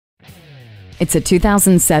It's a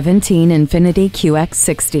 2017 INFINITI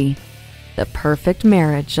QX60. The perfect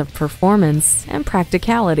marriage of performance and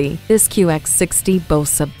practicality. This QX60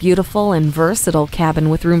 boasts a beautiful and versatile cabin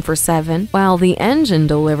with room for 7, while the engine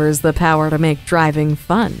delivers the power to make driving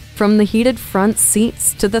fun. From the heated front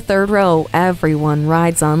seats to the third row, everyone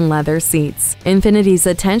rides on leather seats. INFINITI's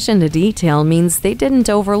attention to detail means they didn't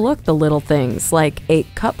overlook the little things like 8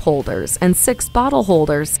 cup holders and 6 bottle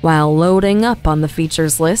holders, while loading up on the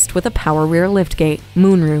features list with a power rear liftgate,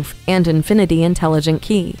 moonroof, and INFINITI intelligent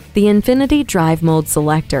key. The INFINITI Drive Mode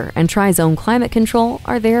Selector and Tri-Zone Climate Control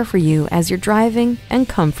are there for you as your driving and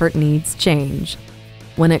comfort needs change.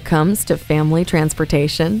 When it comes to family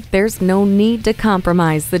transportation, there's no need to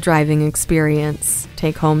compromise the driving experience.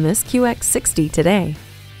 Take home this QX60 today.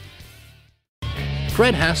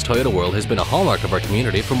 Fred Haas Toyota World has been a hallmark of our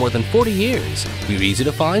community for more than 40 years. We're easy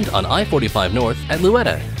to find on I-45 North at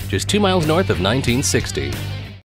Luetta, just 2 miles north of 1960.